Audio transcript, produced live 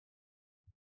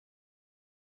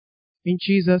In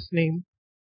Jesus' name.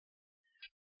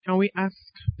 Can we ask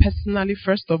personally,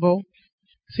 first of all,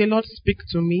 say, Lord, speak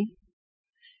to me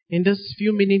in this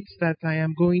few minutes that I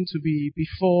am going to be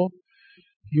before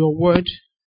your word,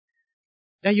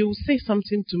 that you will say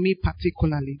something to me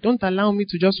particularly. Don't allow me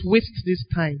to just waste this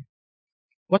time.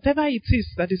 Whatever it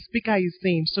is that the speaker is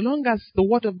saying, so long as the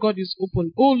word of God is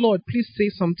open, oh Lord, please say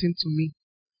something to me.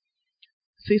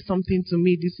 Say something to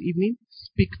me this evening.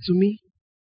 Speak to me.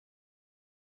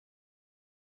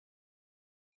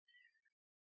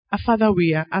 Our Father,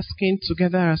 we are asking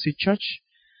together as a church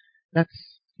that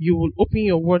you will open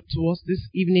your word to us this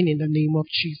evening in the name of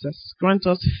Jesus. Grant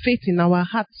us faith in our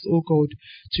hearts, O God,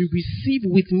 to receive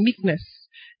with meekness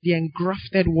the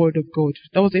engrafted word of God.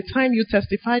 There was a time you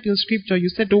testified in scripture, you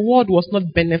said the word was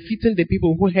not benefiting the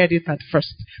people who heard it at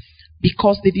first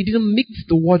because they didn't mix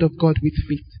the word of God with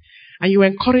faith. And you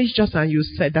encouraged us and you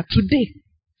said that today,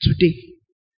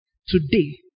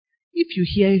 if you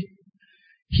hear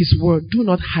his word, do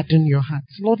not harden your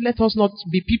hearts. Lord, let us not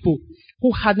be people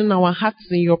who harden our hearts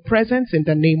in your presence in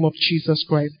the name of Jesus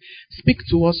Christ. Speak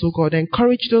to us, O God.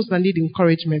 Encourage those that need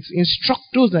encouragement. Instruct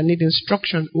those that need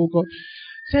instruction, O God.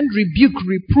 Send rebuke,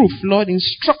 reproof, Lord,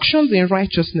 instructions in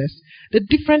righteousness. The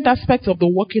different aspects of the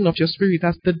working of your spirit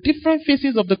as the different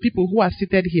faces of the people who are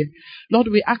seated here. Lord,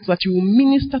 we ask that you will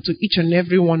minister to each and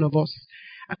every one of us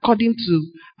according to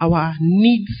our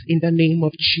needs in the name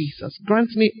of Jesus.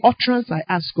 Grant me utterance, I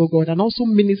ask, O God, and also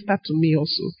minister to me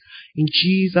also. In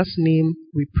Jesus' name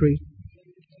we pray.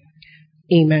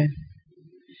 Amen.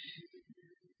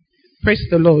 Praise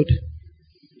the Lord.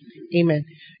 Amen.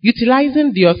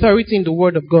 Utilizing the authority in the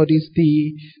Word of God is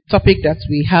the topic that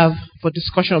we have for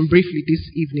discussion briefly this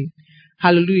evening.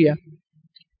 Hallelujah.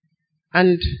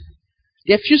 And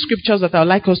there are a few scriptures that I would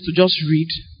like us to just read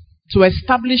to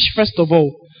establish, first of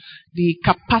all, the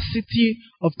capacity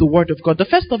of the Word of God. The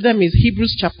first of them is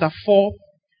Hebrews chapter 4,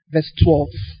 verse 12.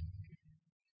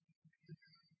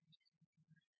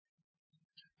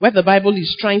 Where the Bible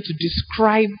is trying to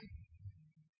describe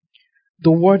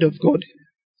the Word of God.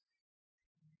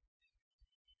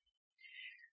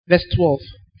 Verse 12.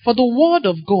 For the Word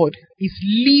of God is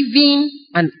living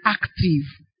and active,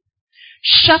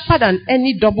 sharper than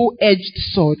any double-edged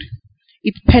sword.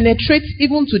 It penetrates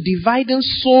even to dividing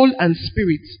soul and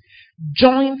spirit,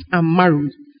 joint and marrow.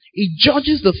 It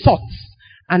judges the thoughts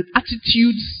and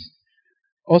attitudes,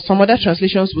 or some other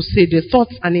translations will say the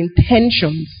thoughts and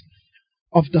intentions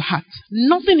of the heart.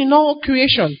 Nothing in all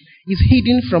creation is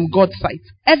hidden from God's sight.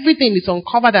 Everything is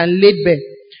uncovered and laid bare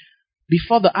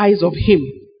before the eyes of Him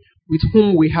with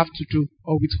whom we have to do,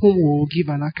 or with whom we will give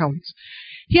an account.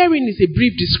 Herein is a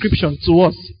brief description to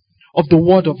us of the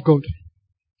Word of God.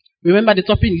 Remember, the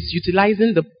topic is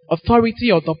utilizing the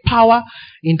authority or the power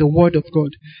in the Word of God.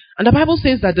 And the Bible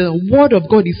says that the Word of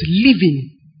God is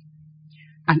living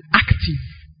and active.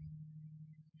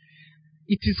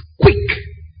 It is quick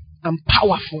and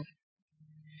powerful.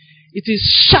 It is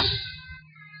sharp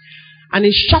and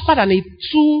is sharper than a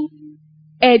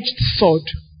two-edged sword.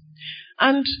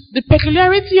 And the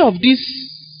peculiarity of this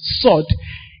sword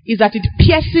is that it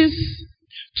pierces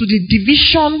to the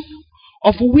division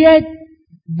of where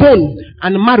bone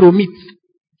and marrow meet.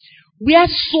 Where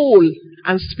soul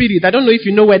and spirit, I don't know if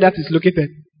you know where that is located.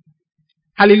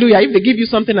 Hallelujah. If they give you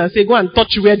something and say, go and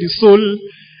touch where the soul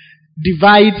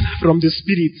divides from the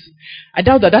spirit, I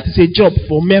doubt that that is a job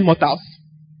for mere mortals.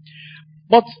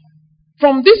 But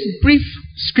from these brief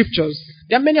scriptures,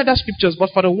 there are many other scriptures,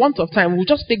 but for the want of time, we'll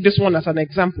just take this one as an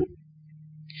example.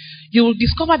 You will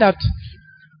discover that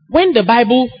when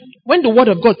the Word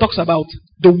of God talks about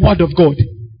the Word of God,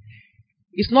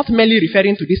 it's not merely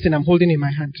referring to this thing I'm holding in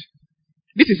my hand.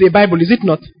 This is a Bible, is it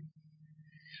not?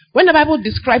 When the Bible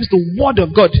describes the Word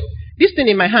of God, this thing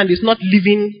in my hand is not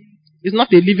living, is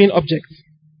not a living object.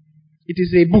 It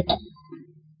is a book.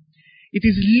 It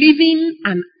is living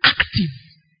and active.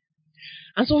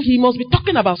 And so he must be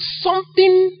talking about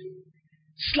something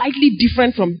slightly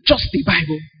different from just the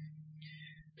Bible.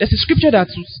 There's a scripture that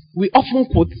we often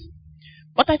quote,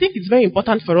 but I think it's very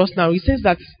important for us now. It says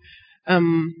that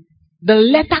the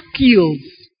letter kills,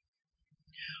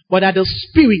 but that the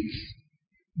Spirit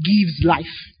gives life.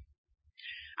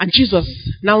 And Jesus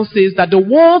now says that the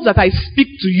words that I speak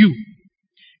to you,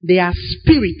 they are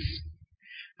spirit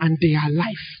and they are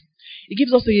life. It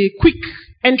gives us a quick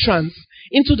entrance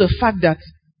into the fact that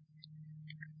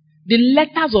the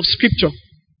letters of Scripture,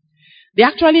 they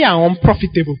actually are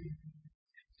unprofitable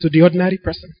to the ordinary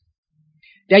person.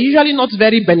 They are usually not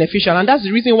very beneficial, and that's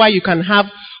the reason why you can have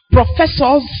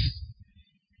professors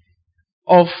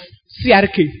of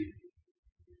CRK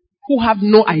who have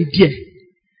no idea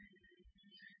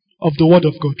of the Word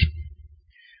of God.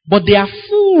 but they are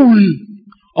full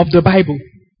of the Bible.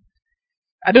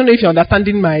 I don't know if you're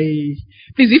understanding my...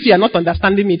 Please, if you are not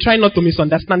understanding me, try not to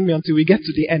misunderstand me until we get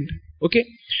to the end. Okay?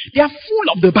 They are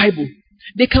full of the Bible.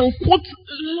 They can quote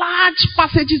large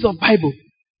passages of Bible,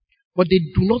 but they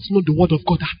do not know the word of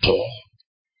God at all.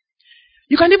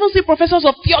 You can even see professors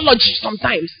of theology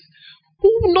sometimes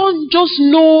who don't just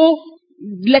know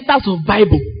letters of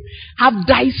Bible, have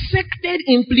dissected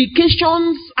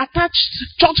implications, attached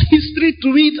church history to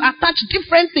it, attached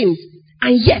different things,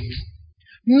 and yet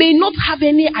may not have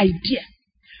any idea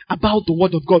about the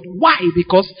word of God. Why?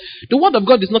 Because the word of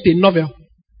God is not a novel.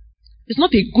 It's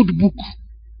not a good book.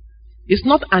 It's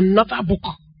not another book.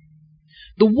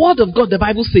 The word of God, the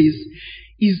Bible says,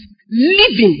 is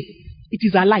living. It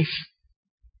is alive.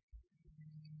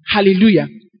 Hallelujah.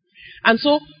 And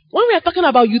so, when we are talking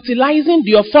about utilizing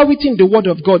the authority in the word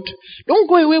of God, don't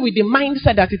go away with the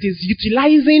mindset that it is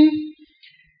utilizing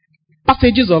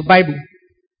passages of Bible,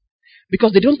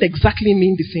 because they don't exactly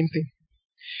mean the same thing.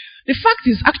 The fact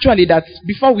is actually that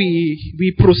before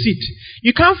we proceed,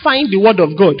 you can't find the word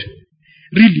of God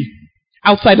really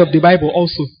outside of the Bible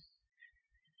also.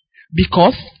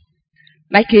 Because,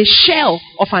 like a shell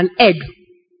of an egg,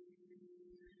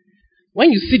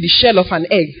 when you see the shell of an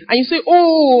egg, and you say,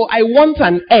 oh, I want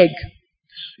an egg.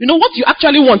 You know what you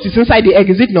actually want is inside the egg,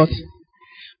 is it not?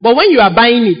 But when you are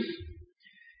buying it,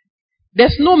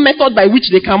 there's no method by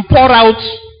which they can pour out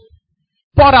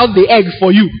the egg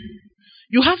for you.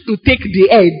 You have to take the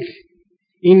egg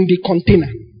in the container.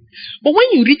 But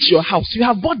when you reach your house, you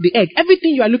have bought the egg.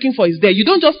 Everything you are looking for is there. You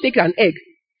don't just take an egg,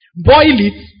 boil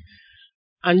it,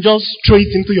 and just throw it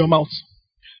into your mouth.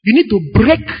 You need to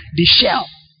break the shell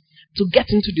to get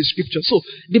into the scripture. So,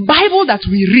 the Bible that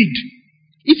we read,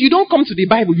 if you don't come to the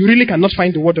Bible, you really cannot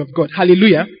find the word of God.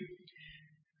 Hallelujah.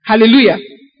 Hallelujah.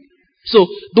 So,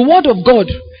 the word of God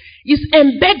is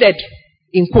embedded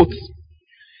in quotes.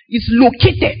 It's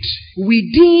located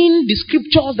within the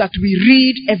scriptures that we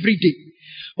read every day.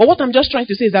 But what I'm just trying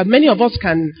to say is that many of us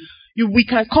we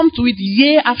can come to it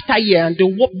year after year, and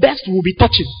the best we'll be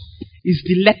touching is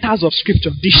the letters of scripture,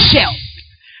 the shell.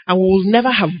 And we will never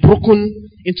have broken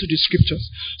into the scriptures.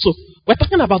 So, we're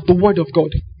talking about the word of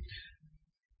God.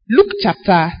 Luke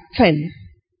chapter 10,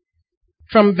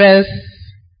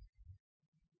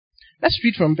 let's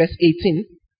read from verse 18.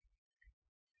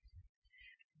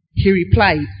 He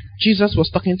replied, Jesus was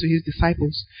talking to his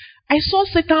disciples, I saw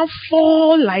Satan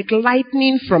fall like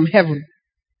lightning from heaven.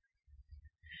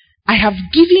 I have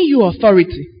given you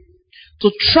authority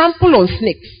to trample on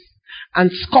snakes and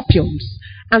scorpions,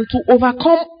 and to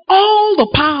overcome all the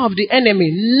power of the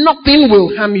enemy. Nothing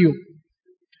will harm you.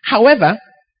 However,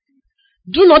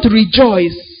 do not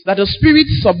rejoice that the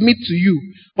spirits submit to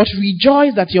you, but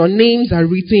rejoice that your names are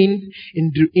written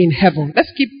in heaven.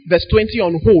 Let's keep verse 20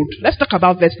 on hold. Let's talk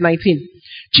about verse 19.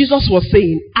 Jesus was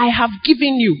saying, I have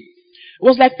given you. It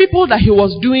was like people that he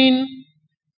was doing,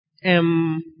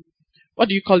 what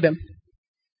do you call them?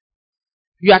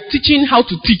 You are teaching how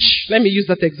to teach. Let me use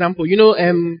that example. You know,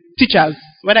 teachers,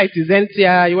 whether it is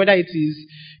NTI, whether it is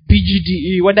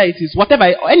PGDE, whether it is whatever,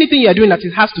 anything you are doing that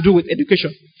it has to do with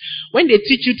education. When they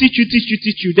teach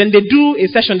you, then they do a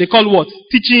session they call what?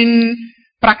 Teaching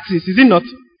practice, is it not?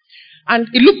 And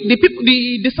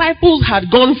the disciples had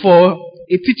gone for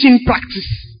a teaching practice,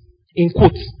 in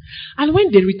quotes. And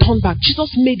when they returned back,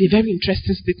 Jesus made a very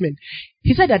interesting statement.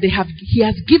 He said that he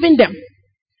has given them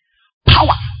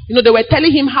power. You know, they were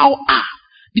telling him how,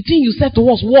 the thing you said to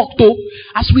us worked,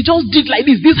 as we just did like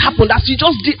this happened, as you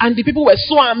just did, and the people were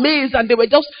so amazed, and they were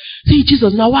just saying,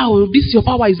 Jesus, now wow, your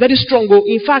power is very strong.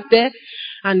 In fact,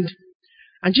 and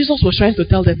Jesus was trying to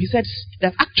tell them, he said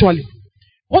that actually,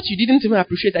 what you didn't even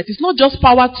appreciate, that it's not just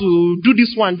power to do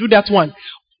this one, do that one.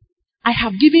 I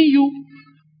have given you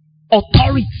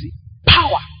authority,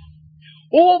 power,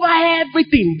 over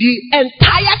everything, the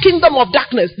entire kingdom of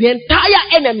darkness, the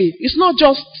entire enemy. It's not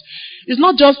just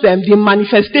the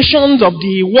manifestations of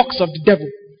the works of the devil.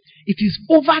 It is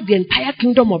over the entire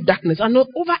kingdom of darkness and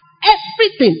over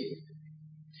everything.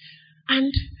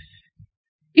 And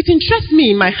it interests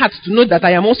me in my heart to know that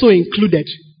I am also included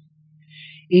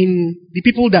in the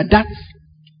people that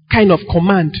kind of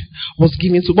command was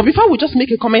given to. But before we just make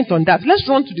a comment on that, let's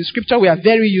run to the scripture we are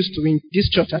very used to in this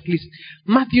church at least.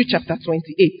 Matthew chapter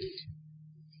 28.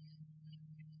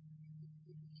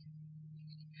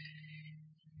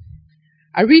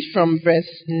 I read from verse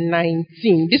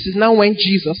 19. This is now when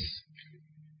Jesus...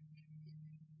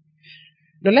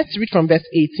 Now let's read from verse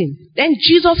 18. Then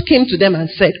Jesus came to them and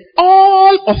said,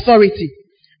 all authority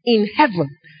in heaven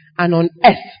and on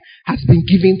earth has been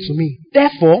given to me.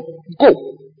 Therefore,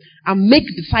 go and make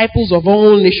disciples of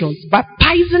all nations,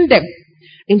 baptizing them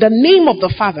in the name of the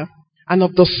Father and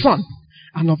of the Son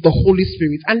and of the Holy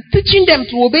Spirit, and teaching them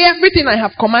to obey everything I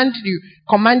have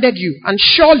commanded you. And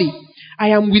surely I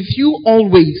am with you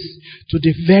always to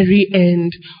the very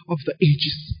end of the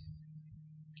ages.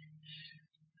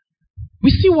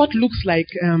 We see what looks like,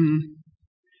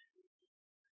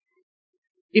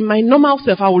 in my normal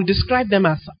self, I will describe them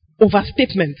as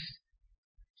overstatements.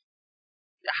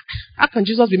 How can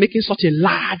Jesus be making such a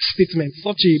large statement,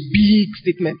 such a big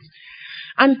statement?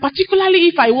 And particularly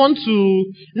if I want to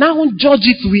now judge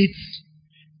it with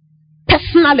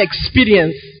personal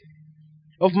experience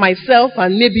of myself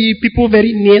and maybe people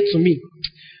very near to me,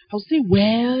 I'll say,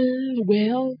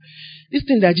 well, this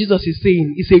thing that Jesus is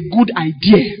saying is a good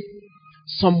idea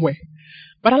somewhere.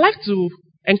 But I like to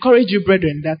encourage you,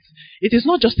 brethren, that it is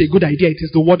not just a good idea, it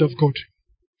is the word of God.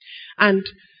 And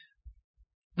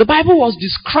the Bible was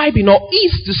describing, or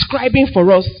is describing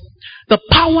for us, the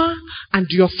power and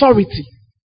the authority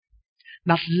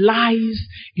that lies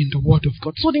in the word of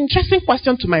God. So the interesting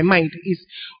question to my mind is,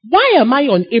 why am I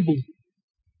unable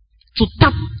to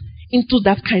tap into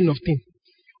that kind of thing?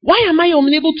 Why am I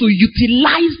unable to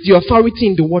utilize the authority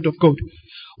in the word of God?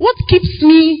 What keeps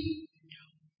me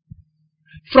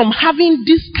from having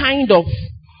this kind of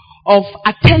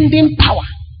attending power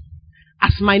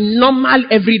as my normal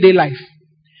everyday life?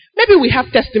 Maybe we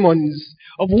have testimonies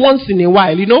of once in a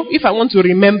while, if I want to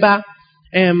remember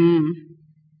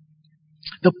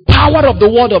the power of the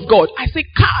word of God, I say,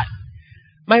 God,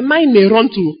 my mind may run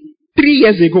to 3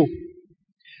 years ago,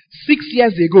 6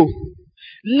 years ago,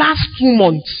 last 2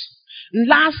 months,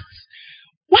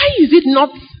 why is it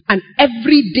not an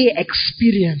everyday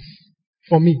experience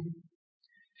for me?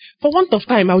 For want of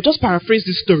time, I'll just paraphrase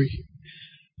this story.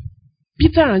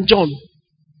 Peter and John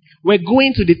were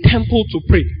going to the temple to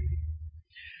pray.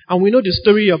 And we know the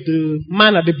story of the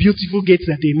man at the beautiful gates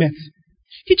that they met.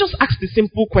 He just asked a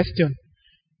simple question,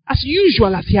 as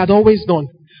usual as he had always done.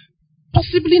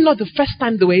 Possibly not the first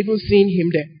time they were even seeing him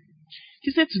there.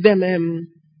 He said to them,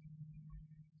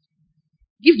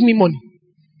 give me money.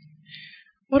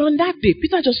 But on that day,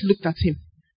 Peter just looked at him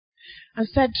and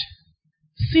said,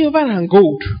 silver and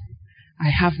gold I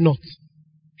have not.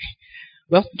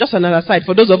 Well, just another aside,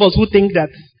 for those of us who think that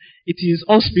it is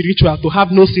unspiritual to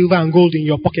have no silver and gold in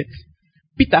your pocket,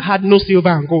 Peter had no silver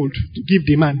and gold to give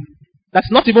the man.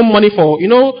 That's not even money for,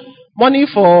 money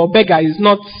for beggar is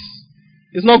not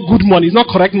good money, it's not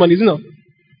correct money, 20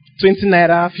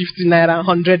 naira, 50 naira,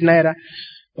 100 naira.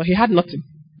 But he had nothing.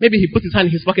 Maybe he put his hand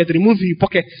in his pocket, removed his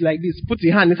pocket like this, put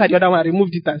his hand inside the other one,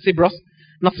 removed it and say, bros,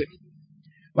 nothing.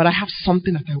 But I have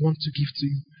something that I want to give to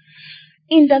you.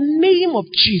 In the name of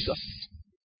Jesus,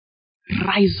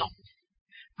 rise up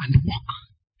and walk.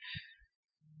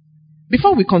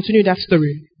 Before we continue that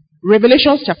story,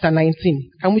 Revelation chapter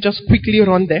 19. Can we just quickly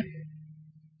run there?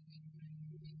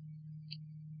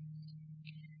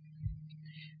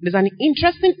 There's an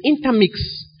interesting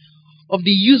intermix of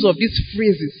the use of these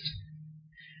phrases.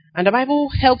 And the Bible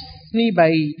helps me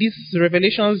by this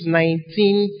Revelations 19:13.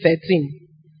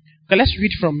 Okay, let's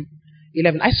read from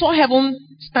 11. I saw heaven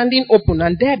standing open,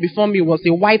 and there before me was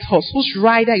a white horse, whose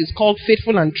rider is called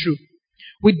Faithful and True.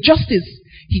 With justice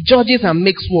he judges and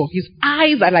makes war. His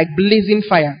eyes are like blazing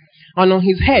fire, and on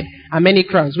his head are many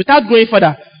crowns. Without going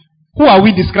further, who are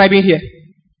we describing here?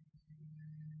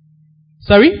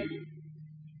 Sorry?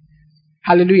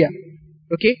 Hallelujah.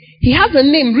 Okay? He has a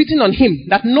name written on him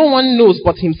that no one knows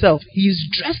but himself. He is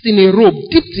dressed in a robe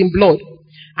dipped in blood,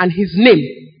 and his name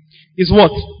is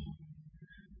what?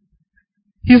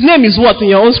 His name is what in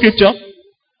your own scripture?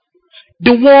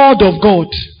 The Word of God.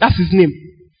 That's his name.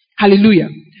 Hallelujah.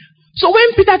 So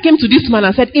when Peter came to this man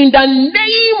and said, in the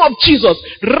name of Jesus,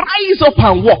 rise up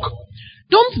and walk.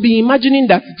 Don't be imagining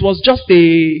that it was just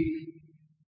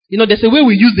there's a way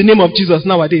we use the name of Jesus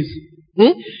nowadays.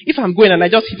 If I'm going and I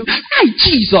just hit him, hi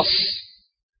Jesus.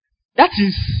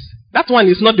 That one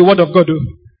is not the word of God.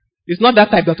 It's not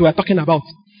that type that we are talking about.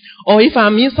 Or if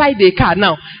I'm inside the car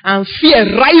now and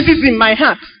fear rises in my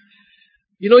heart.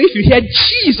 If you hear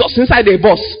Jesus inside the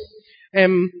bus,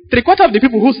 3/4 of the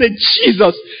people who say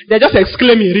Jesus, they're just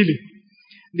exclaiming really.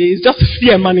 It's just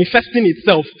fear manifesting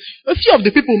itself. A few of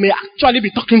the people may actually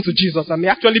be talking to Jesus and may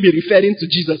actually be referring to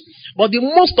Jesus. But the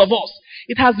most of us,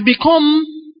 it has become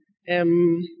a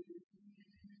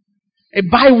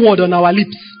byword on our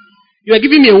lips. You are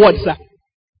giving me a word, sir.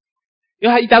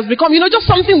 It has become, just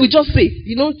something we just say.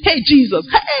 Hey Jesus,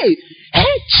 hey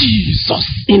Jesus,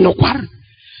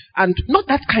 and not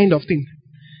that kind of thing.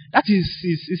 That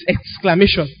is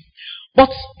exclamation.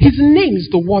 But his name is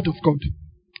the Word of God.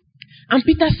 And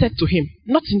Peter said to him,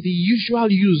 not in the usual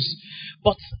use,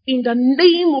 but in the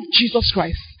name of Jesus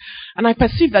Christ. And I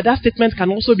perceive that statement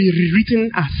can also be rewritten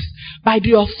as, by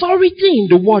the authority in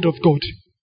the word of God.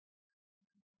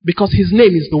 Because his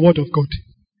name is the word of God.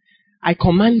 I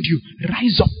command you,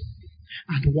 rise up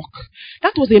and walk.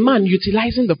 That was a man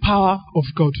utilizing the power of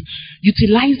God.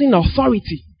 Utilizing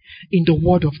authority in the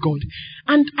word of God.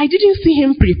 And I didn't see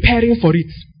him preparing for it.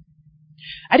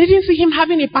 I didn't see him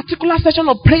having a particular session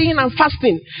of praying and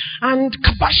fasting and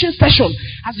kabashing session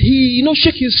as he,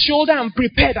 shake his shoulder and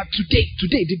prepare that today,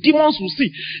 the demons will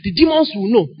see, the demons will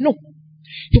know. No.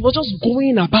 He was just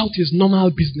going about his normal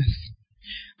business.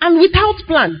 And without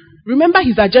plan. Remember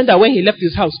his agenda when he left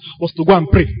his house was to go and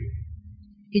pray.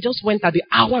 He just went at the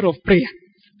hour of prayer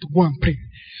to go and pray.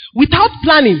 Without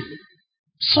planning,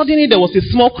 suddenly there was a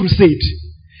small crusade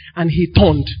and he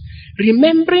turned.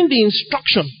 Remembering the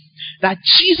instruction that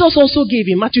Jesus also gave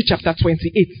in Matthew chapter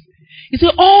 28. He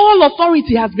said, all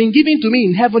authority has been given to me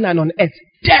in heaven and on earth.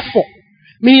 Therefore,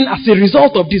 meaning as a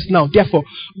result of this now, therefore,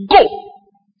 go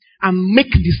and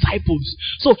make disciples.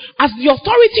 So, as the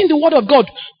authority in the word of God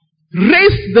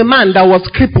raised the man that was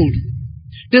crippled,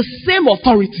 the same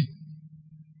authority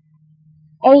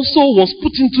also was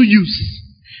put into use.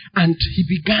 And he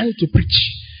began to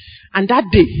preach. And that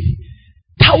day,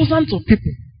 thousands of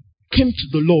people came to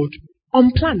the Lord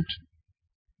unplanned.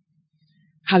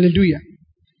 Hallelujah.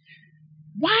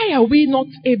 Why are we not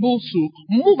able to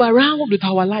move around with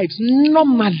our lives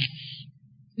normally?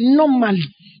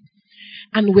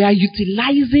 And we are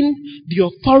utilizing the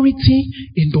authority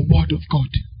in the word of God.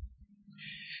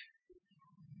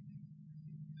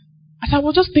 As I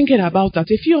was just thinking about that,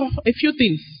 a few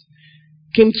things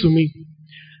came to me.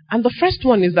 And the first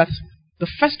one is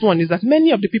that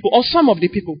many of the people, or some of the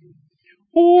people,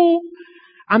 who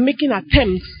are making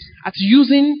attempts at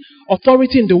using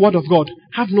authority in the word of God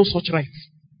have no such rights.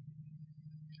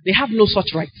 They have no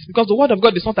such rights because the word of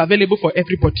God is not available for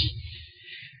everybody.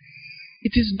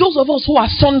 It is those of us who are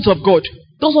sons of God,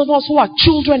 those of us who are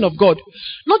children of God,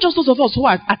 not just those of us who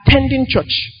are attending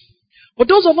church, but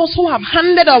those of us who have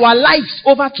handed our lives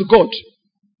over to God,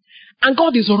 and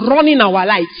God is running our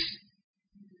lives,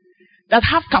 that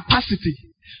have capacity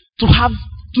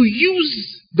to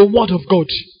use the word of God.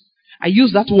 I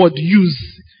use that word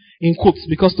use in quotes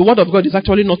because the word of God is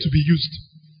actually not to be used.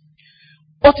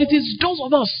 But it is those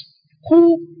of us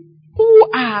who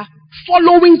are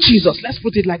following Jesus, let's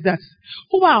put it like that,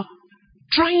 who are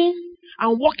trying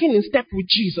and walking in step with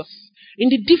Jesus in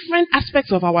the different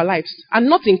aspects of our lives and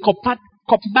not in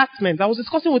compartments. I was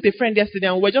discussing with a friend yesterday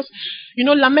and we're just,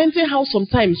 lamenting how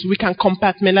sometimes we can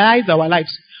compartmentalize our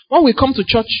lives. When we come to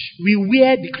church, we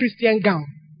wear the Christian gown.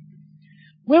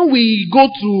 When we go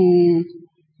to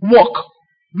work,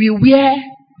 we wear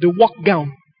the work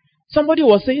gown. Somebody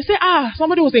was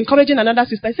encouraging another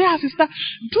sister. I say, sister,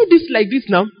 do this like this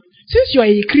now. Since you are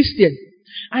a Christian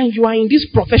and you are in this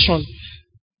profession,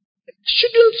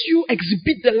 shouldn't you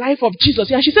exhibit the life of Jesus?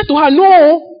 And she said to her,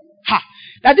 no,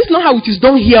 that is not how it is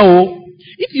done here. Oh.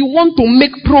 If you want to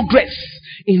make progress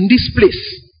in this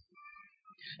place,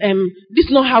 this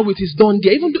is not how it is done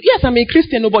there. Even though, yes, I'm a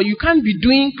Christian, but you can't be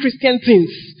doing Christian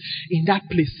things in that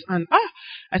place. And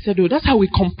I said, that's how we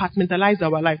compartmentalize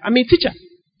our life. I'm a teacher.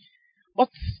 But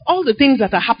all the things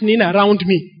that are happening around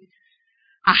me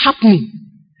are happening.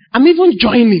 I'm even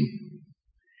joining.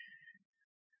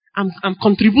 I'm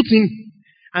contributing.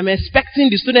 I'm expecting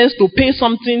the students to pay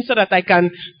something so that I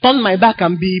can turn my back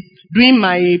and be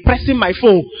pressing my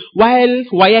phone while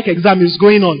WAEC exam is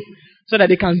going on so that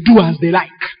they can do as they like.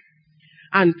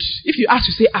 And if you ask,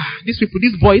 you say, these people,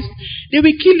 these boys, they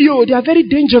will kill you. They are very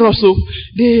dangerous. So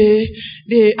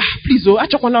please,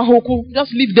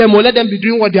 just leave them or let them be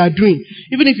doing what they are doing.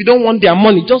 Even if you don't want their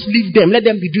money, just leave them. Let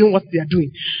them be doing what they are doing.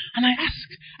 And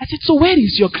I said, so where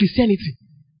is your Christianity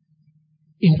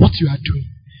in what you are doing?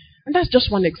 And that's just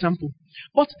one example.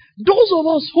 But those of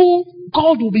us who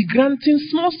God will be granting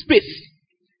small space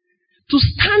to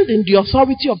stand in the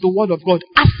authority of the word of God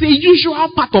as a usual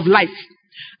part of life,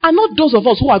 are not those of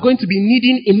us who are going to be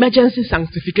needing emergency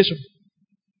sanctification.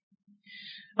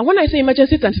 And when I say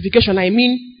emergency sanctification, I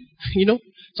mean,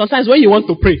 sometimes when you want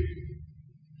to pray,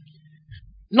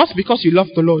 not because you love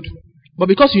the Lord, but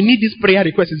because you need this prayer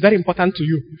request, it's very important to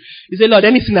you. You say, Lord,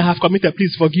 any sin I have committed,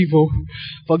 please forgive.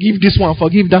 Forgive this one,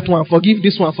 forgive that one, forgive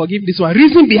this one, forgive this one.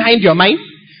 Reason behind your mind,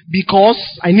 because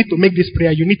I need to make this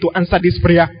prayer, you need to answer this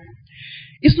prayer.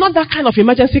 It's not that kind of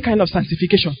emergency kind of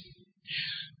sanctification.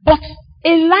 But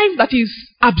a life that is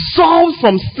absolved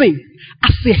from sin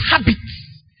as a habit.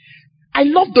 I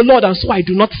love the Lord and so I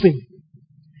do not sin.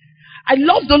 I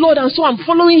love the Lord and so I'm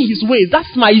following his ways.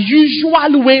 That's my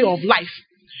usual way of life.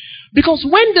 Because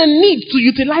when the need to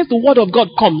utilize the word of God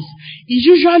comes, he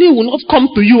usually will not come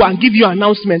to you and give you an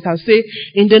announcement and say,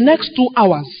 in the next 2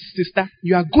 hours, sister,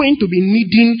 you are going to be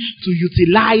needing to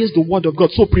utilize the word of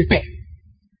God. So prepare.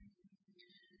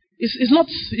 It's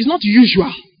not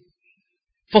usual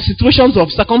for situations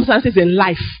of circumstances in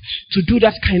life to do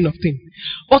that kind of thing.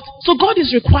 But so God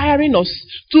is requiring us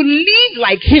to live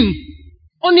like him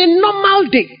on a normal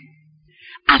day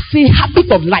as a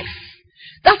habit of life.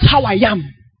 That's how I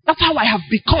am. That's how I have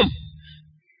become.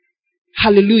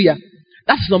 Hallelujah.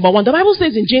 That's number one. The Bible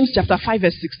says in James chapter 5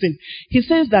 verse 16, he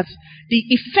says that the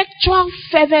effectual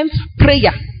fervent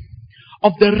prayer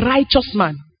of the righteous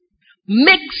man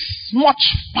makes much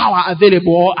power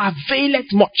available, or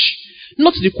availeth much.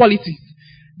 Not the quality.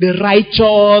 The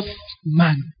righteous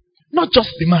man. Not just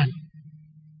the man.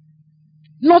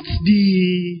 Not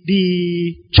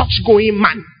the church-going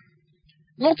man.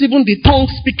 Not even the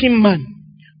tongue-speaking man.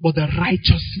 But the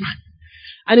righteous man.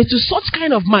 And it is such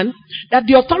kind of man that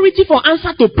the authority for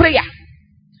answer to prayer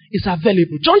is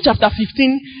available. John chapter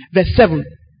 15 verse 7.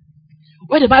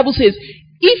 Where the Bible says,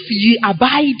 if ye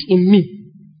abide in me,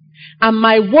 and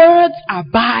my words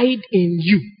abide in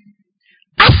you,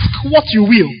 ask what you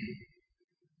will.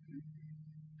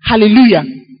 Hallelujah.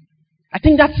 I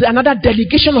think that's another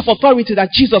delegation of authority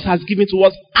that Jesus has given to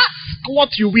us. Ask what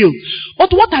you will.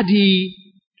 But what are the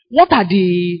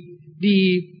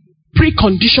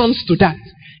preconditions to that?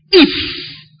 If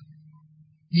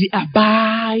ye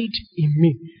abide in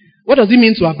me. What does it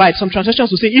mean to abide? Some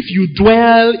translations will say, if you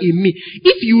dwell in me,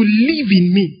 if you live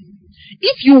in me,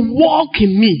 if you walk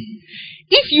in me,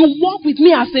 if you walk with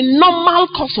me as a normal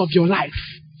course of your life,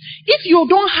 if you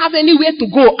don't have anywhere to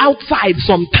go outside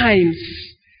sometimes,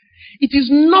 it is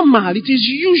normal, it is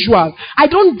usual. I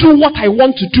don't do what I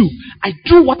want to do. I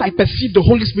do what I perceive the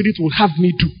Holy Spirit will have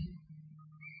me do.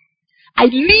 I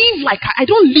live like I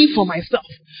don't live for myself.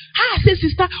 I say,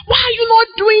 sister, why are you not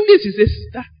doing this? He says,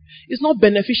 sister, it's not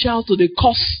beneficial to the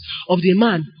cause of the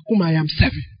man whom I am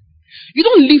serving. You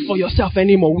don't live for yourself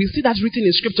anymore. We see that written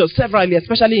in scripture severally,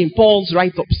 especially in Paul's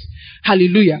write-ups.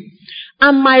 Hallelujah.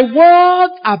 And my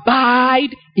words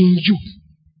abide in you.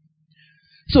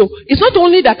 So, it's not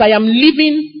only that I am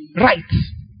living right.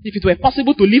 If it were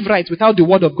possible to live right without the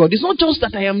word of God, it's not just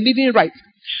that I am living right,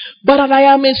 but that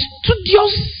I am a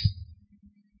studious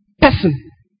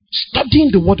person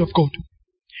studying the word of God,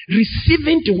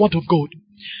 receiving the word of God.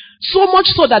 So much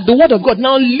so that the word of God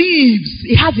now lives.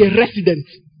 It has a residence.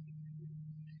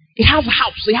 It has a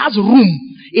house. It has room.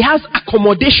 It has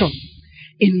accommodation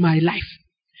in my life.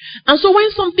 And so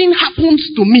when something happens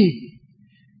to me,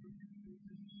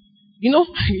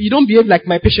 you don't behave like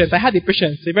my patient. I had a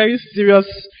patient, a very serious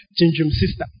gingium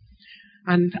sister.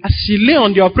 And as she lay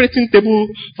on the operating table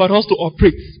for us to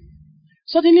operate,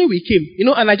 suddenly we came,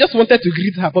 and I just wanted to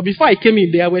greet her. But before I came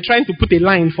in there, we were trying to put a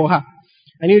line for her.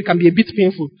 I knew it can be a bit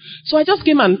painful. So I just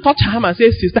came and touched her arm and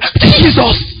said, sister, Jesus!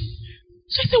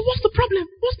 So I said, what's the problem?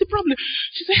 What's the problem?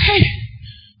 She said, hey.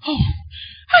 Oh.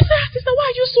 I said, sister, why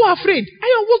are you so afraid?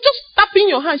 I was just tapping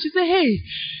your hand. She said, hey.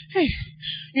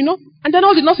 And then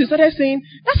all the nurses started saying,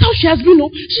 that's how she has been.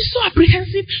 She's so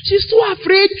apprehensive. She's so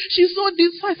afraid. She's so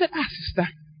this. So I said,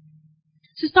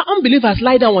 sister, unbelievers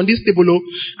lie down on this table,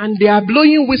 and they are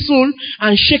blowing whistle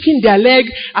and shaking their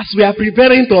leg as we are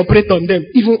preparing to operate on them.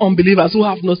 Even unbelievers who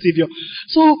have no savior.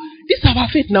 So this is our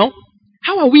faith now.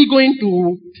 How are we going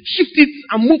to shift it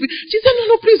and move it? She said,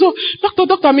 no, please,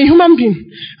 doctor, I'm a human being.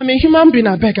 I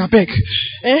beg.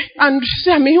 And she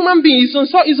said, I'm a human being.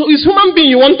 It's human being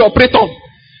you want to operate on.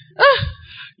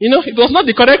 It was not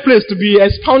the correct place to be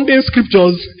expounding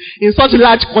scriptures in such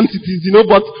large quantities,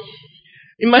 but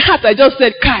in my heart I just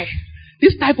said, Kai,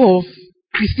 this type of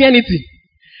Christianity,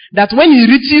 that when it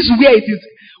reaches where it is,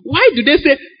 why do they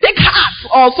say, take heart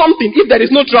or something if there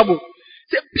is no trouble?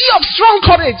 Say, be of strong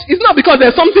courage. It's not because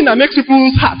there's something that makes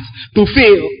people's hearts to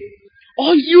fail.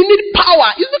 Or you need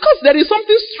power. It's because there is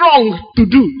something strong to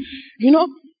do.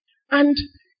 And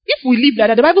if we live like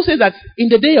that, the Bible says that in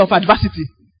the day of adversity,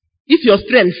 if your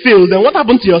strength fails, then what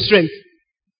happened to your strength?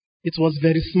 It was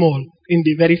very small in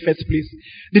the very first place.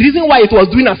 The reason why it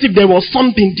was doing as if there was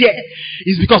something there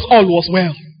is because all was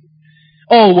well.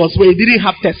 All was well. It didn't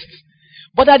have tests.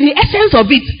 But that the essence of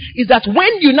it is that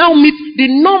when you now meet the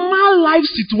normal life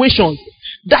situations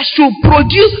that should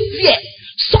produce fear,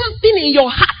 something in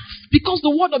your heart, because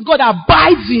the word of God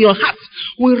abides in your heart,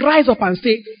 will rise up and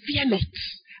say, fear not,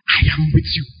 I am with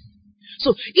you.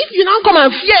 So if you now come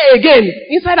and fear again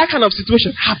inside that kind of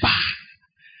situation,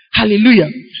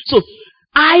 hallelujah. So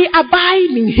I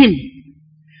abide in him,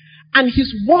 and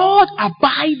his word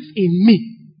abides in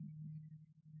me.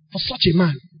 For such a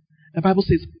man, the Bible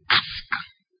says, ask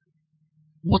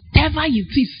whatever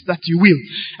it is that you will.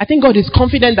 I think God is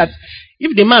confident that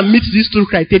if the man meets these two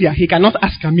criteria, he cannot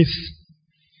ask amiss.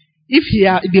 If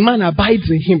the man abides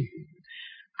in him,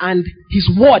 and his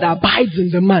word abides in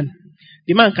the man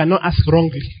cannot ask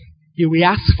wrongly. He will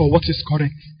ask for what is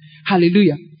correct.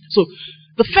 Hallelujah. So,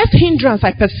 the first hindrance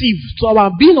I perceive to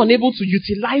our being unable to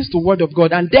utilize the word of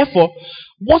God, and therefore,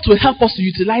 what will help us to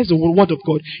utilize the word of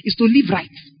God is to live right.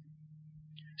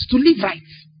 It's to live right.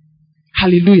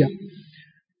 Hallelujah.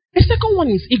 The second one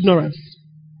is ignorance.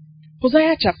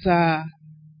 Hosea chapter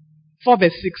 4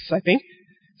 verse 6, I think,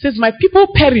 says, my people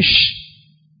perish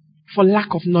for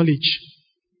lack of knowledge.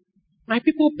 My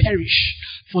people perish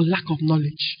for lack of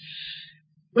knowledge.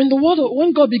 When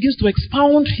God begins to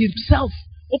expound himself,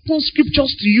 open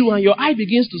scriptures to you and your eye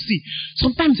begins to see,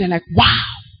 sometimes you're like, wow,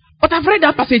 but I've read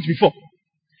that passage before.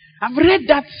 I've read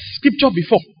that scripture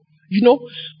before,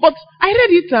 But I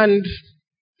read it and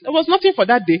there was nothing for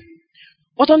that day.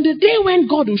 But on the day when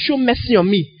God will show mercy on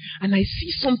me and I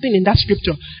see something in that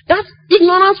scripture, that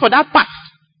ignorance for that part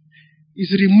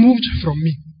is removed from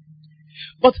me.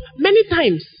 But many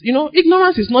times,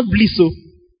 ignorance is not bliss. So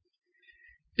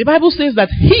the Bible says that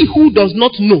he who does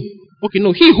not know,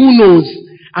 he who knows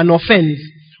and offends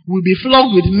will be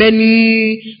flogged with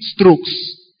many strokes.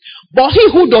 But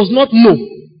he who does not know,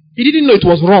 he didn't know it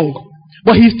was wrong,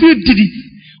 but he still did it.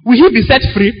 Will he be set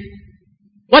free?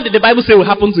 What did the Bible say will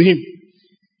happen to him?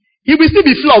 He will still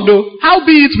be flogged, though.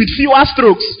 Howbeit with fewer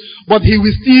strokes, but he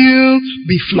will still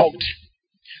be flogged.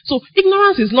 So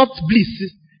ignorance is not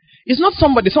bliss. It's not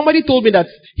somebody told me that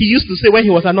he used to say when he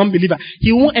was an unbeliever,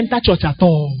 he won't enter church at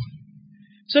all.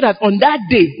 So that on that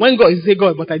day, when God is saying,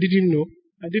 God, but I didn't know.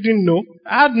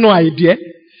 I had no idea.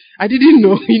 I didn't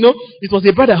know, it was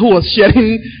a brother who was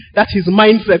sharing that his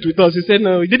mindset with us. He said,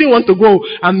 no, he didn't want to go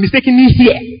and mistakenly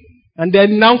hear. And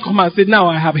then now come and say, now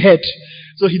I have heard.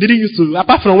 So he didn't used to,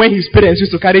 apart from when his parents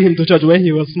used to carry him to church when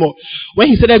he was small. When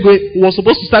he was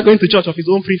supposed to start going to church of his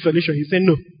own free volition, he said,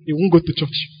 no, he won't go to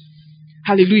church.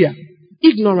 Hallelujah.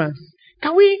 Ignorance.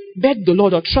 Can we beg the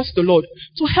Lord or trust the Lord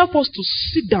to help us to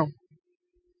sit down?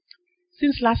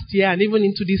 Since last year and even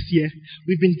into this year,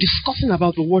 we've been discussing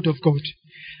about the word of God.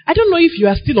 I don't know if you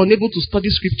are still unable to study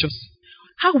scriptures.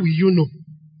 How will you know?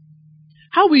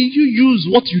 How will you use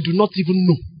what you do not even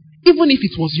know? Even if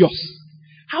it was yours.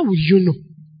 How will you know?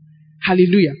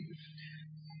 Hallelujah.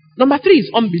 Number 3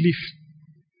 is unbelief.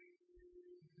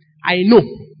 I know.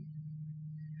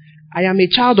 I am a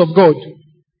child of God.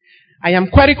 I am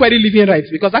quite living right,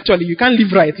 because actually you can't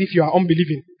live right if you are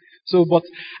unbelieving. So, but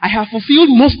I have fulfilled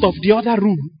most of the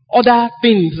other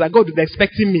things that God is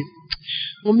expecting me.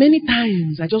 But many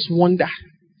times I just wonder,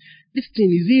 this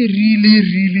thing, is it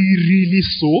really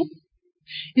so?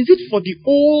 Is it for the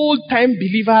old time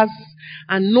believers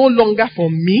and no longer for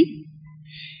me?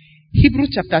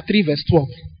 Hebrews chapter 3 verse 12.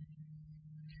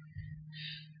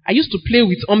 I used to play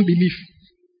with unbelief.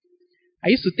 I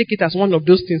used to take it as one of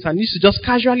those things and used to just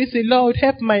casually say, Lord,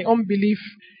 help my unbelief.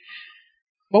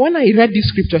 But when I read this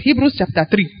scripture, Hebrews chapter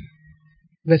 3,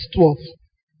 verse 12.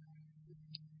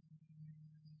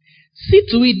 See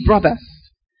to it, brothers,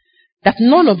 that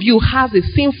none of you has a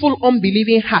sinful,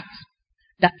 unbelieving heart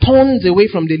that turns away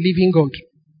from the living God.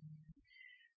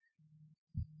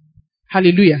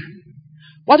 Hallelujah.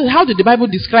 How did the Bible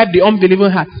describe the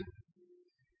unbelieving heart?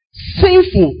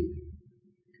 Sinful.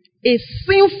 A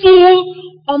sinful,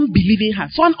 unbelieving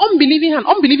heart. So an unbelieving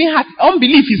heart,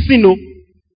 unbelief is sin. No?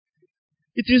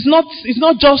 It's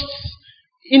not just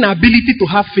inability to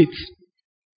have faith.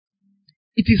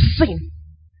 It is sin.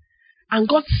 And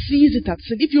God sees it as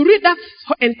sin. If you read that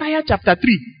entire chapter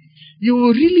 3, you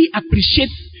will really appreciate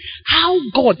how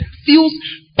God feels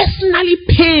personally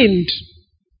pained.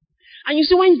 And you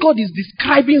see, when God is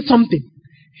describing something,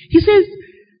 he says,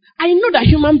 I know that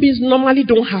human beings normally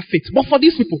don't have faith, but for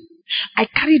these people, I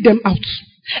carried them out.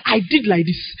 I did like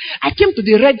this. I came to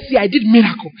the Red Sea, I did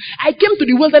miracle. I came to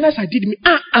the wilderness, I did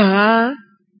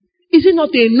Is it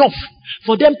not enough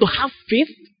for them to have faith?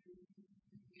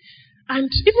 And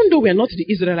even though we are not the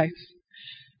Israelites,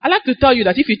 I like to tell you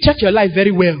that if you check your life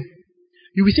very well,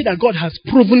 you will see that God has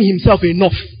proven himself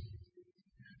enough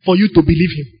for you to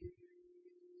believe him.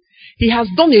 He has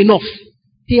done enough.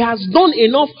 He has done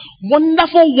enough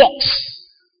wonderful works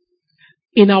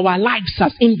in our lives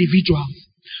as individuals.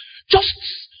 Just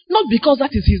not because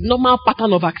that is his normal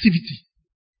pattern of activity,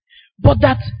 but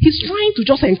that he's trying to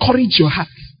just encourage your heart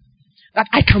that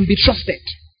I can be trusted.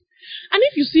 And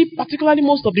if you see particularly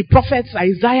most of the prophets,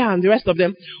 Isaiah and the rest of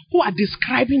them, who are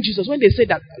describing Jesus, when they say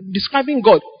that, describing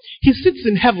God, he sits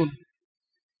in heaven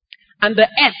and the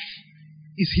earth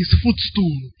is his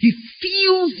footstool. He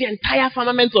fills the entire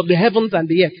firmament of the heavens and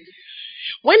the earth.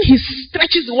 When he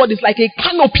stretches the word, it's like a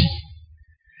canopy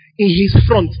in his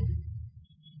front.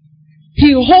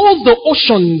 He holds the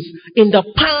oceans in the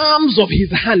palms of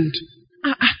his hand.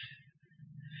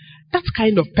 That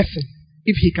kind of person,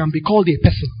 if he can be called a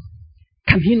person,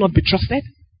 can he not be trusted?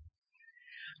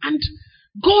 And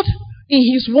God, in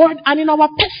his word and in our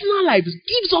personal lives,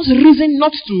 gives us reason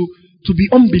not to be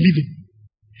unbelieving.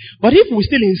 But if we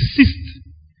still insist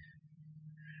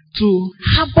to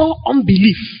harbor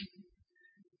unbelief,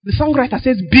 the songwriter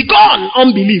says, "Begone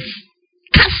unbelief,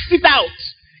 cast it out."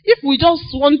 If we just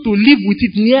want to live with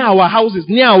it near our houses,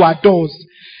 near our doors,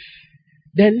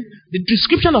 then the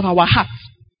description of our heart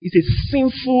is a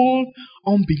sinful,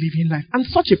 unbelieving life. And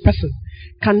such a person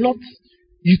cannot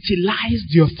utilize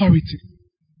the authority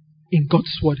in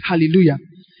God's word. Hallelujah.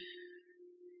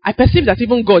 I perceive that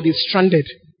even God is stranded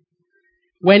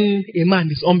when a man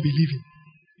is unbelieving.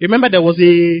 Remember, there was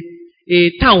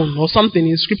a town or something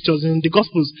in scriptures, in the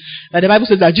Gospels, that the Bible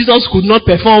says that Jesus could not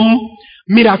perform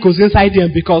miracles inside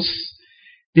them because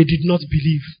they did not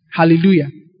believe. Hallelujah.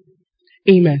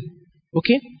 Amen.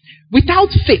 Okay? Without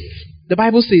faith, the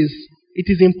Bible says, it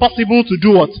is impossible to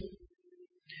do what?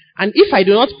 And if I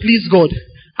do not please God,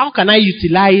 how can I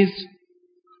utilize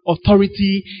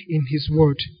authority in his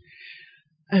word?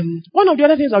 One of the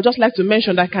other things I would just like to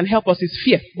mention that can help us is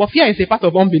fear. But fear is a part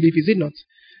of unbelief, is it not?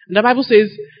 And the Bible says,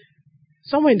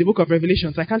 somewhere in the book of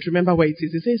Revelations, I can't remember where it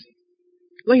is, it says,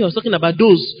 when he was talking about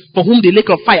those for whom the lake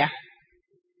of fire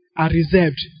are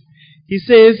reserved, he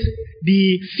says,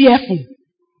 the fearful,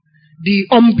 the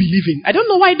unbelieving. I don't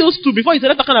know why those two, before he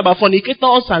started talking about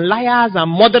fornicators and liars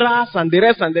and murderers and the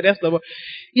rest of it,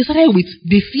 he started with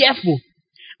the fearful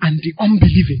and the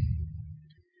unbelieving.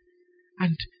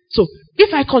 And so,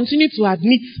 if I continue to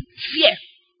admit fear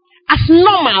as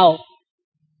normal,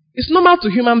 it's normal to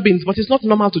human beings, but it's not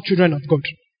normal to children of God.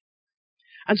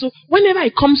 And so, whenever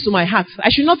it comes to my heart, I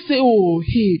should not say, "Oh,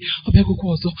 hey,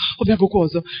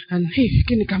 and hey,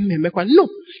 no.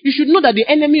 You should know that the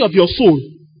enemy of your soul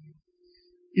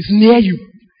is near you,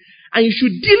 and you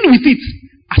should deal with it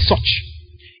as such.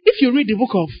 If you read the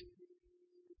book of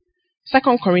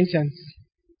 2 Corinthians,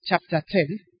 chapter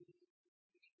 10,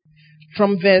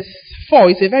 from verse 4,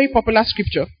 it's a very popular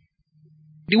scripture.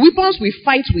 The weapons we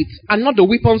fight with are not the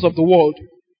weapons of the world.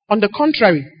 On the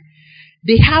contrary,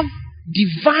 they have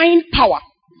divine power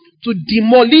to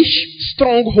demolish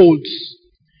strongholds.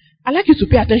 I'd like you to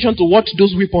pay attention to what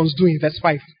those weapons do in verse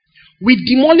 5. We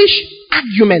demolish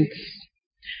arguments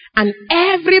and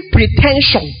every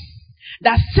pretension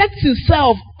that sets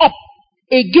itself up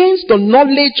against the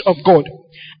knowledge of God.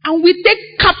 And we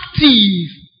take captive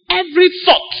every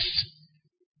thought,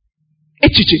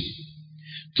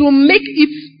 to make it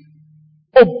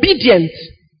obedient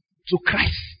to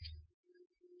Christ.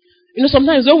 You know,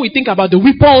 sometimes when we think about the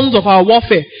weapons of our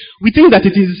warfare, we think that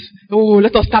it is,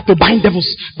 let us start to bind devils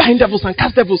and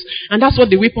cast devils. And that's what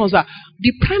the weapons are.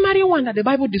 The primary one that the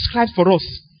Bible describes for us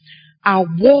are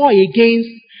war against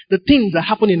the things that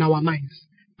happen in our minds.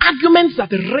 Arguments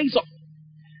that raise up.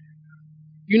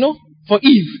 You know, for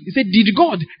Eve, he said, did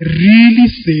God really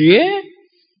say?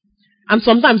 And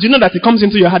sometimes you know that it comes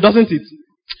into your heart, doesn't it?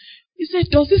 He said,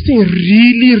 does this thing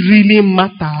really, really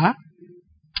matter?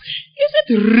 Is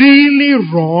it really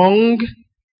wrong?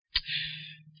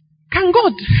 Can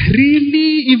God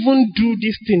really even do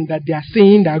this thing that they are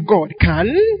saying that God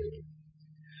can?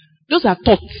 Those are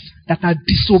thoughts that are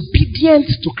disobedient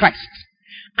to Christ.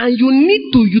 And you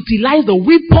need to utilize the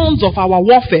weapons of our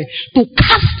warfare to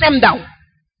cast them down,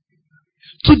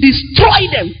 to destroy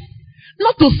them,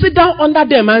 not to sit down under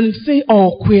them and say,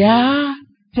 "Oh, queer,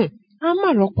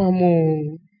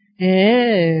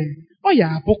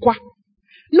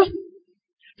 no,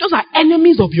 those are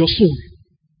enemies of your soul.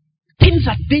 Things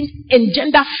that they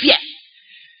engender fear.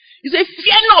 You say,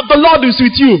 fear not, the Lord is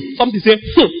with you. Somebody say, and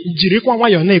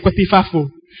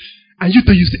you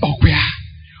say, "Oh, queer."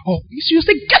 Oh, you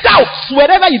say, get out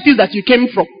wherever it is that you came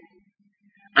from.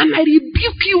 And I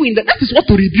rebuke you in that. That is what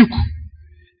to rebuke.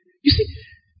 You see,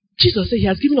 Jesus said he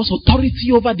has given us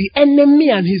authority over the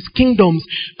enemy and his kingdoms.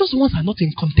 Those ones are not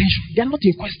in contention. They are not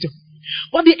in question.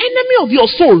 But the enemy of your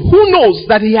soul, who knows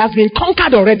that he has been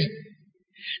conquered already,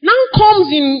 now comes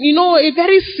in, a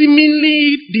very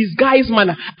seemingly disguised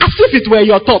manner, as if it were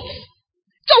your thoughts.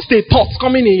 Just a thought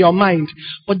coming in your mind.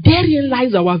 But therein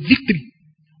lies our victory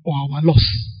or our loss.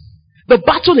 The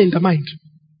battle in the mind.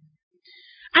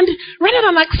 And rather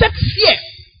than accept fear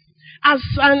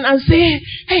and say,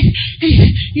 hey,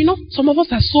 some of us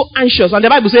are so anxious. And the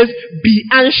Bible says, be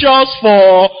anxious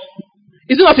for,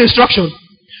 is it not instruction?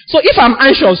 So if I'm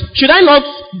anxious, should I not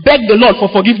beg the Lord for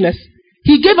forgiveness?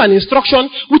 He gave an instruction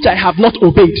which I have not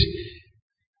obeyed.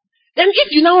 Then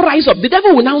if you now rise up, the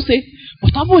devil will now say,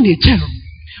 but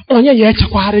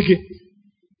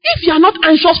if you are not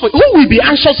anxious for, who will be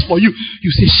anxious for you?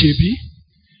 You say, Shebi?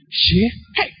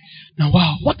 Hey, now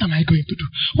wow, what am I going to do?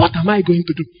 What am I going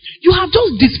to do? You have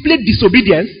just displayed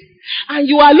disobedience and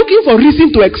you are looking for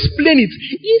reason to explain it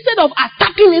instead of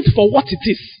attacking it for what it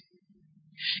is.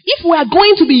 If we are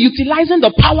going to be utilizing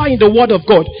the power in the word of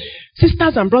God,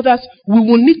 sisters and brothers, we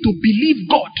will need to believe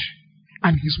God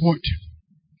and his word.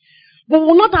 We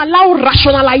will not allow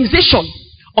rationalization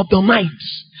of the mind.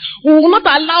 We will not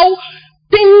allow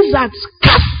things that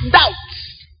cast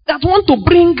doubts, that want to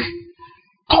bring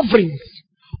coverings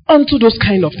onto those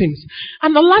kind of things.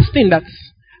 And the last thing that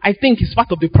I think is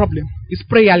part of the problem is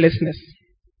prayerlessness.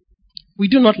 We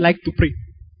do not like to pray.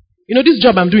 You know, this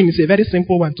job I'm doing is a very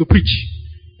simple one, to preach.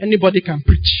 Anybody can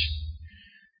preach.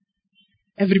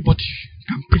 Everybody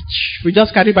can preach. We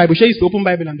just carry Bible. Share is to open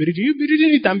Bible and be reading. You be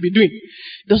reading it and be doing.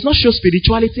 It does not show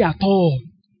spirituality at all.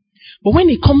 But when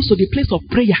it comes to the place of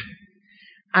prayer,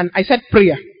 and I said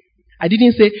prayer, I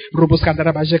didn't say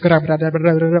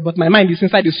but my mind is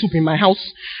inside the soup in my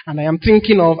house, and I'm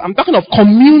talking of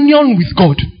communion with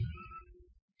God.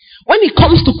 When it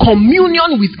comes to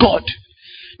communion with God,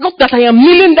 not that I am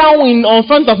kneeling down in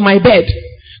front of my bed,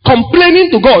 complaining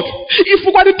to God. If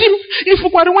you got the team, if you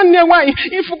got the one near why,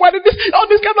 if you got this, all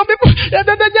these kind of people,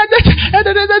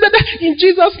 in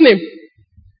Jesus' name.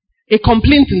 A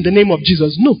complaint in the name of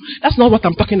Jesus. No, that's not what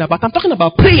I'm talking about. I'm talking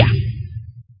about prayer.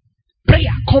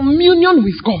 Prayer, communion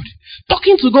with God,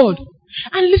 talking to God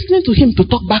and listening to him to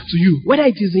talk back to you, whether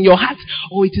it is in your heart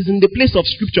or it is in the place of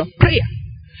scripture. Prayer.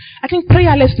 I think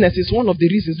prayerlessness is one of the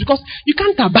reasons, because you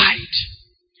can't abide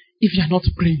if you are not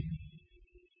praying.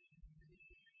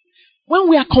 When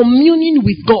we are communing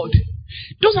with God,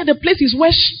 those are the places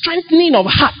where strengthening of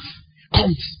heart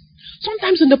comes.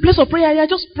 Sometimes in the place of prayer, you're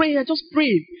just praying,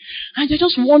 and you're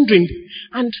just wondering,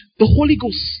 and the Holy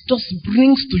Ghost just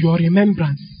brings to your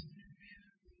remembrance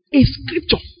a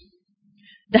scripture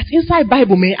that inside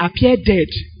Bible may appear dead,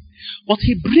 but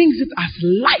he brings it as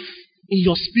life in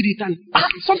your spirit, and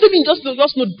something in just know,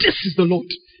 this is the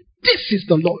Lord. This is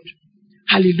the Lord.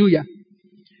 Hallelujah.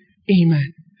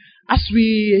 Amen. As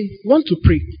we want to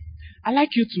pray, I'd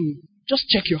like you to just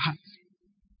check your heart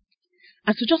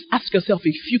and to just ask yourself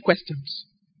a few questions.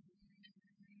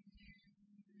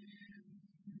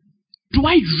 Do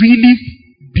I really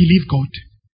believe God?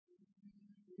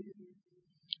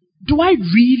 Do I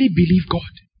really believe God?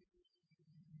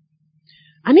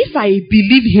 And if I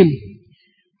believe him,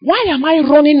 why am I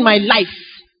running my life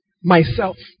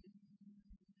myself?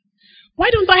 Why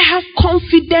don't I have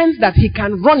confidence that he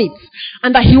can run it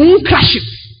and that he won't crash it?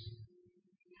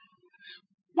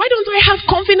 Why don't I have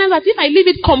confidence that if I leave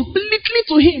it completely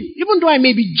to him, even though I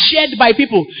may be jeered by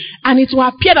people and it will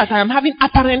appear that I am having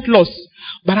apparent loss,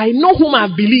 but I know whom I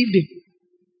have believed in.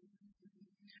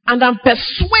 And I'm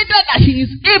persuaded that he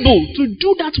is able to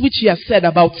do that which he has said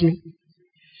about me.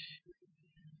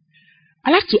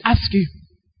 I'd like to ask you,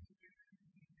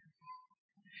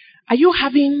 are you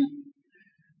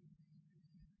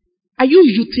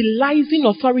utilizing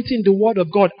authority in the word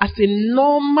of God as a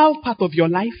normal part of your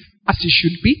life, as it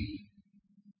should be?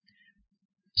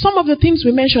 Some of the things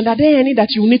we mentioned, are there any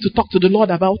that you need to talk to the Lord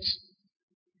about?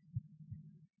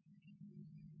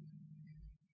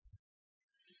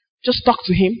 Just talk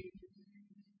to him.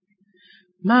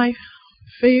 My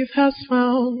faith has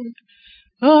found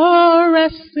a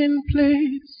resting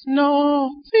place,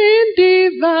 not in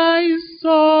device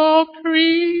or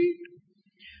creed.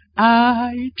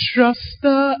 I trust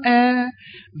the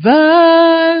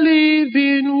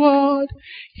ever-living word.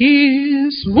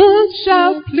 His wounds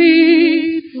shall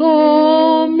plead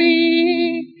for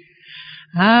me.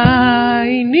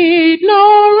 I need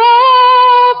no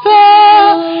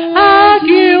other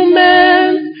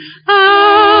argument.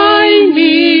 I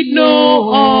need no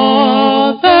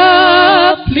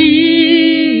other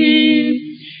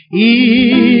plea.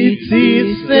 It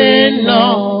is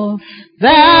enough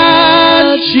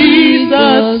that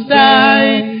Jesus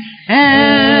died,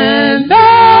 and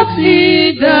that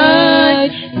he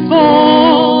died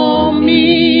for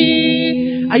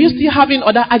me. Are you still having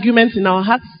other arguments in our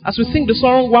hearts? As we sing the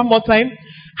song one more time,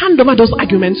 hand over those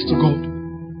arguments to God.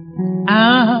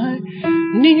 I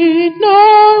need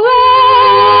no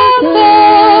other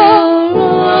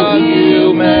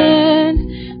argument.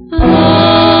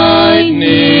 I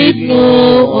need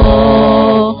no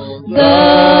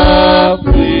other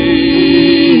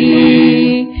plea.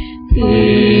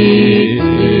 It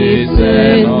is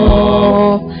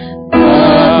enough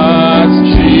that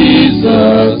Jesus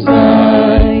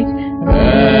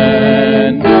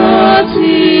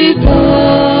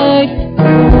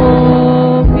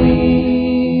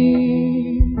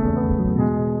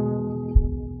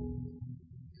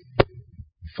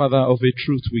Father, of a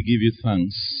truth, we give you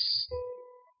thanks.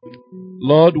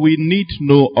 Lord, we need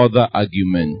no other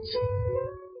argument.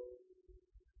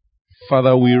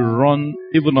 Father, we run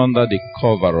even under the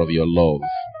cover of your love,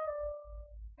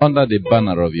 under the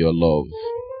banner of your love.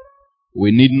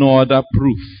 We need no other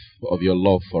proof of your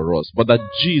love for us, but that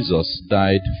Jesus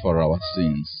died for our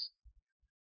sins,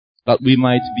 that we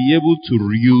might be able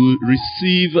to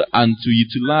receive and to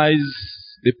utilize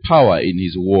the power in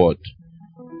his word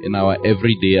in our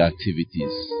everyday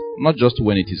activities, not just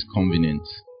when it is convenient.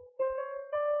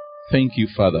 Thank you,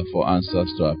 Father, for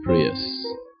answers to our prayers.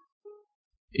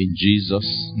 In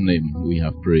Jesus' name we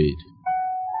have prayed.